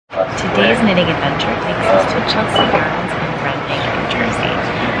Today's knitting adventure takes us to Chelsea Gardens in Redneck, New Jersey.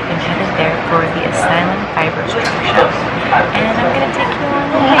 I'm headed there for the Asylum Fiber Show, and I'm going to take you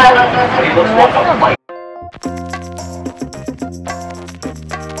on with me. Let's go.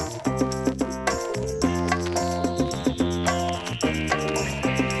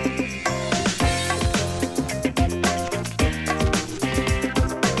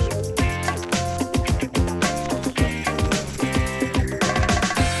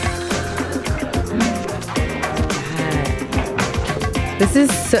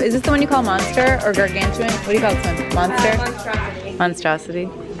 Is this the one you call monster or gargantuan? What do you call this one? Monster? Monstrosity. Monstrosity.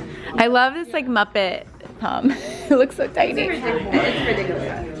 I love this like Muppet palm. It looks so tiny. It's ridiculous.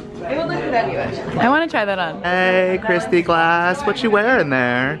 It would look good on you actually. I want to try that on. Hey, Kristyglass, what you wearing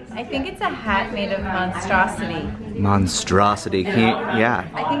there? I think it's a hat made of monstrosity. Monstrosity, yeah.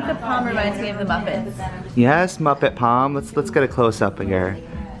 I think the palm reminds me of the Muppets. Yes, Muppet palm. Let's get a close up here.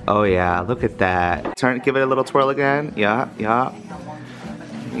 Oh yeah, look at that. Give it a little twirl again. Yeah.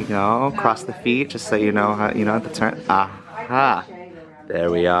 There you go. Cross the feet, just so you know how the turn. Aha.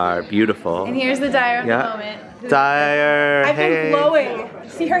 There we are. Beautiful. And here's the dyer of the moment. Dyer. I've been glowing.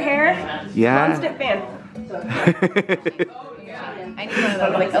 See her hair? Yeah. Constant fan. I need one of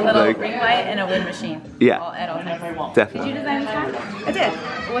those, like a little ring light and a wind machine. Yeah. At all times. Definitely. Did you design this hat? I did.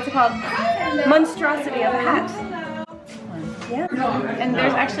 What's it called? Monstrosity of a hat. Yeah. And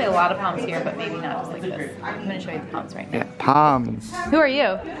there's actually a lot of palms here, but maybe not just like this. I'm going to show you the palms right now. Yeah, palms. Who are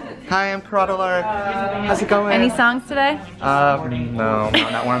you? Hi, I'm Carotler. How's it going? Any songs today? No,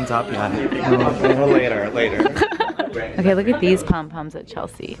 not warmed up yet. No, later. Okay, look at these pom-poms at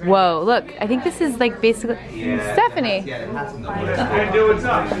Chelsea. Whoa, look, I think this is like basically... Stephanie!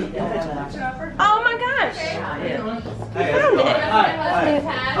 Oh my gosh! I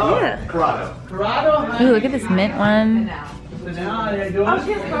found it! Yeah. Ooh, look at this mint one.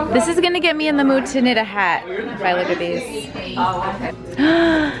 This is gonna get me in the mood to knit a hat if I look at these.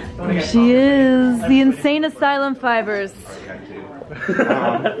 There she is, the insane Asylum fibers.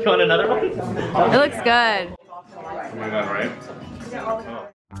 You want another one? It looks good. Right?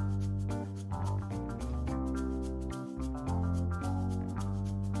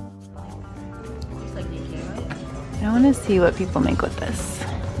 I want to see what people make with this.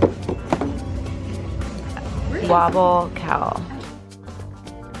 Wobble cowl.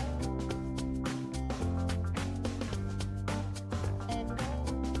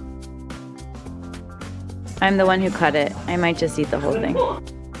 I'm the one who cut it. I might just eat the whole thing.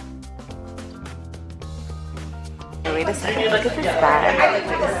 Wait a second, look at this bag.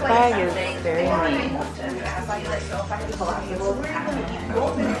 This bag is very neat.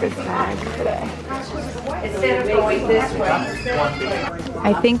 This bag today.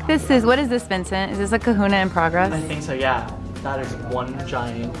 I think this is, what is this, Vincent? Is this a kahuna in progress? I think so, yeah. That is one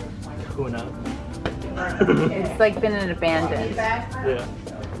giant kahuna. It's like been abandoned. Yeah.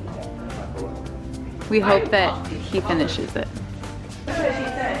 We hope that he finishes it.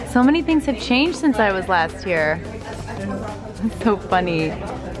 So many things have changed since I was last here. It's so funny.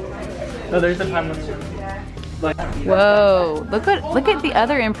 No, there's a time like. Whoa! Look at the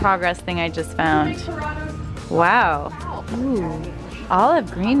other in progress thing I just found. Wow. Ooh.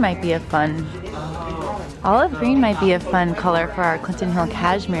 Olive green might be a fun. Olive green might be a fun color for our Clinton Hill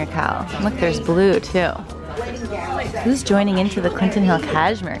cashmere cowl. Look, there's blue too. Who's joining into the Clinton Hill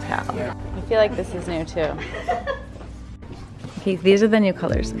cashmere cowl? I feel like this is new too. Okay, these are the new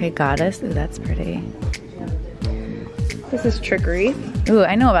colors. Okay, goddess. Ooh, that's pretty. This is Trickery. Ooh,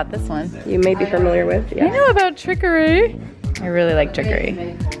 I know about this one. You may be familiar with. Yeah. I know about Trickery. I really like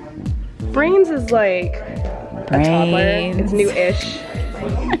Trickery. Brains is like a toddler. It's new-ish.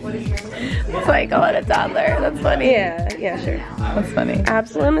 That's why I call it a toddler. That's funny. Yeah, sure. That's funny.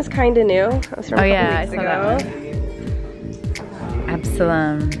 Absalom is kind of new. That's from a couple weeks ago. That one.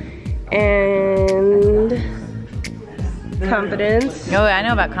 Absalom. And Confidence. Oh, I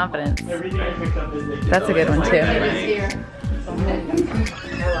know about Confidence. That's a good one too.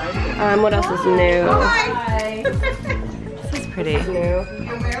 What else is new? This is pretty. New.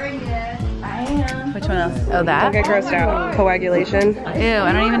 Which one else? Oh, that? Don't get grossed out. Coagulation. Ew,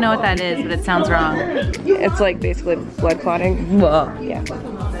 I don't even know what that is, but it sounds wrong. It's like basically blood clotting. Whoa. Yeah.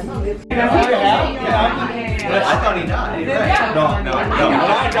 I thought he died. No.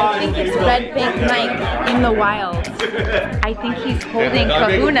 I think it's Red Bank Mike in the wild. I think he's holding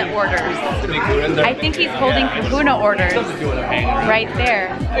kahuna orders. I think he's holding kahuna orders. Right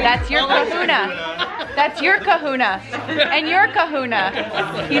there. That's your kahuna. That's your kahuna. And your kahuna.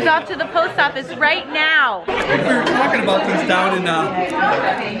 He's off to the post office right now. We were talking about these down in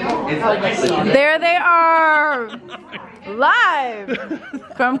There they are. live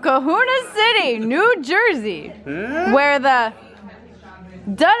from Kahuna City, New Jersey, where the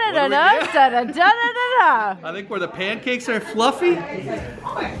da-da-da-da-da-da-da-da-da. I think where the pancakes are fluffy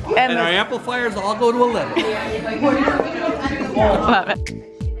And our amplifiers all go to 11. love it.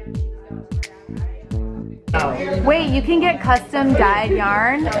 Wait, you can get custom dyed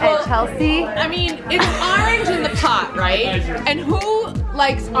yarn at Chelsea? I mean, it's orange in the pot, right? And who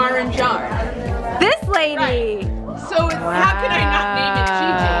likes orange yarn? This lady! So how can I not name it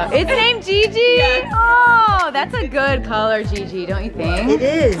Gigi? It's named Gigi? Yes. Oh, that's a good color, Gigi, don't you think? It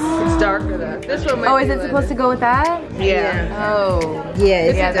is. It's darker though. This one might Oh, be is it supposed to go with that? Yeah. Oh. Yeah,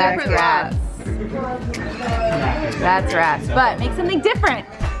 it's Yeah, that's different rats. That's rats. But make something different.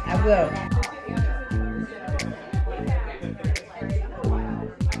 I will.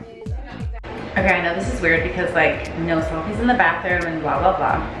 Okay, I know this is weird because like no selfies in the bathroom and blah blah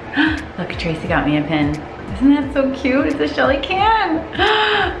blah. Look, Tracy got me a pin. Isn't that so cute? It's a Shelly can.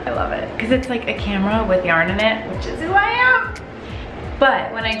 I love it because it's like a camera with yarn in it, which is who I am.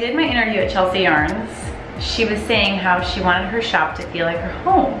 But when I did my interview at Chelsea Yarns, she was saying how she wanted her shop to feel like her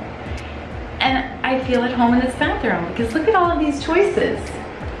home. And I feel at home in this bathroom because look at all of these choices.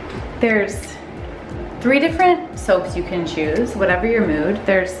 There's 3 different soaps you can choose, whatever your mood.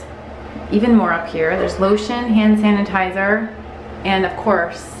 There's even more up here. There's lotion, hand sanitizer, and of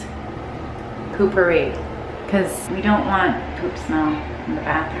course, poopery. Because we don't want poop smell in the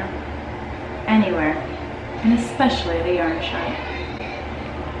bathroom. Anywhere. And especially the yarn shop.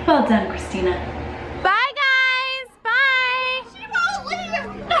 Well done, Christina. Bye, guys! Bye! She won't leave!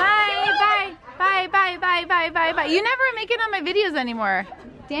 Bye, bye, bye, bye, bye, bye, bye. You never make it on my videos anymore.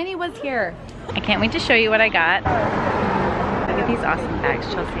 Danny was here. I can't wait to show you what I got. Look at these awesome bags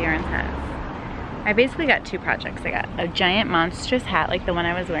Chelsea Yarns has. I basically got 2 projects. I got a giant monstrous hat like the one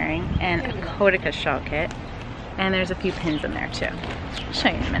I was wearing and a Codica shawl kit. And there's a few pins in there too. I'll show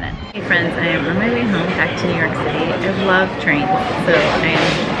you in a minute. Hey friends, I am on my way home back to New York City. I love trains, so I am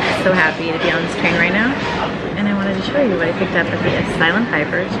so happy to be on this train right now. And I wanted to show you what I picked up at the Asylum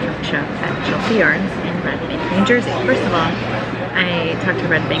Fibers shop at Chelsea Yarns in Red Bank, New Jersey. First of all, I talked to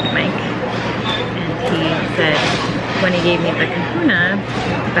Red Bank Mike, and he said when he gave me the kahuna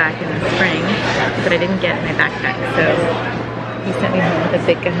back in the spring that I didn't get in my backpack, so he sent me home with a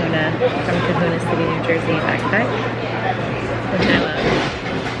big kahuna from Kahuna City, New Jersey backpack, which I love.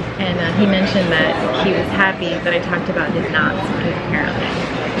 And he mentioned that he was happy that I talked about his knots because apparently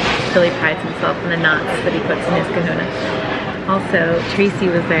Billy prides himself on the knots that he puts in his kahuna. Also,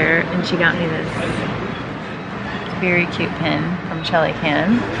 Tracy was there and she got me this very cute pin from Shelly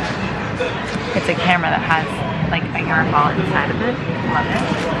Can. It's a camera that has like a yarn ball inside of it. Love it.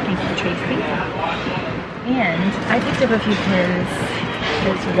 Thank you, Tracy. And I picked up a few pins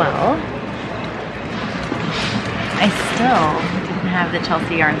as well. I still didn't have the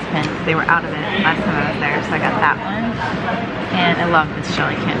Chelsea Yarns pin because they were out of it last time I was there, so I got that one. And I love this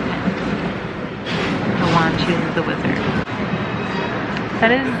Shelly Can pin. The Wand chooses the wizard.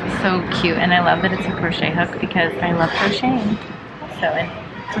 That is so cute, and I love that it's a crochet hook because I love crocheting. So, and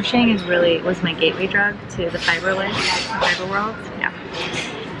crocheting was my gateway drug to the fiber world. Yeah.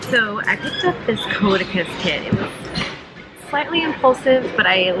 So I picked up this Codica's kit. It was slightly impulsive, but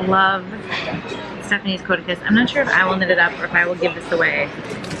I love Stephanie's Codica's. I'm not sure if I will knit it up or if I will give this away.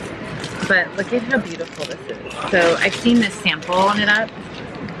 But look at how beautiful this is. So I've seen this sample knit up.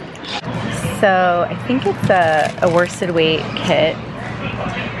 So I think it's a worsted weight kit.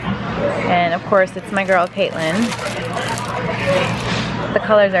 And of course it's my girl Caitlin. The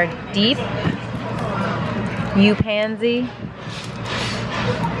colors are Deep, You Pansy,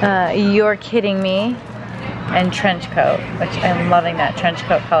 You're Kidding Me, and Trench Coat, which I'm loving that trench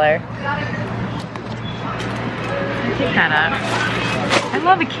coat color. I pick that up. I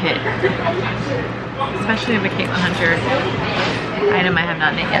love a kit, especially of a Caitlin Hunter item I have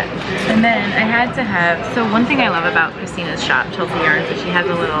not knit yet. And then I had to have, so one thing I love about Christina's shop, Chelsea Yarns, is she has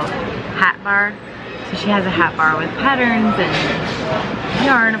a little hat bar. So she has a hat bar with patterns and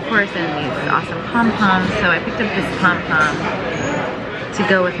yarn, of course, and these awesome pom-poms. So I picked up this pom-pom to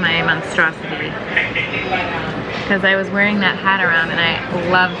go with my monstrosity because I was wearing that hat around and I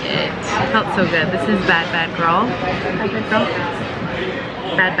loved it. It felt so good. This is Bad Bad Girl. Bad Bad Girl?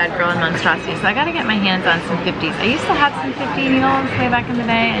 Bad Bad Girl and Monstrosity. So I gotta get my hands on some 50s. I used to have some 50 needles way back in the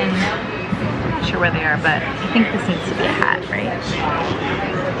day and I'm not sure where they are, but I think this needs to be a hat, right?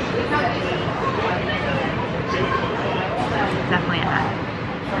 Definitely a hat.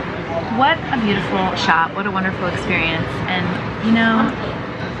 What a beautiful shop, what a wonderful experience. And you know,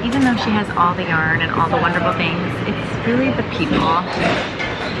 even though she has all the yarn and all the wonderful things, it's really the people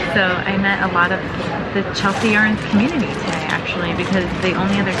So I met a lot of the Chelsea Yarns community today, actually, because the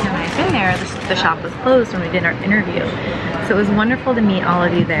only other time I had been there, the shop was closed when we did our interview. So it was wonderful to meet all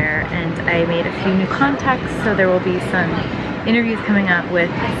of you there, and I made a few new contacts, so there will be some interviews coming up with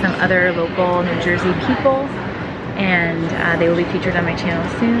some other local New Jersey people, and they will be featured on my channel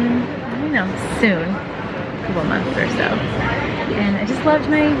soon. You know, soon, a couple months or so. And I just loved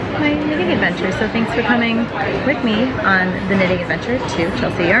my knitting adventure, so thanks for coming with me on the knitting adventure to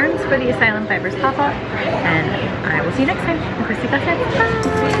Chelsea Yarns for the Asylum Fibers pop-up, and I will see you next time. I'm Kristy Glass.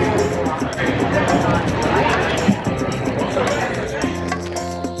 Bye!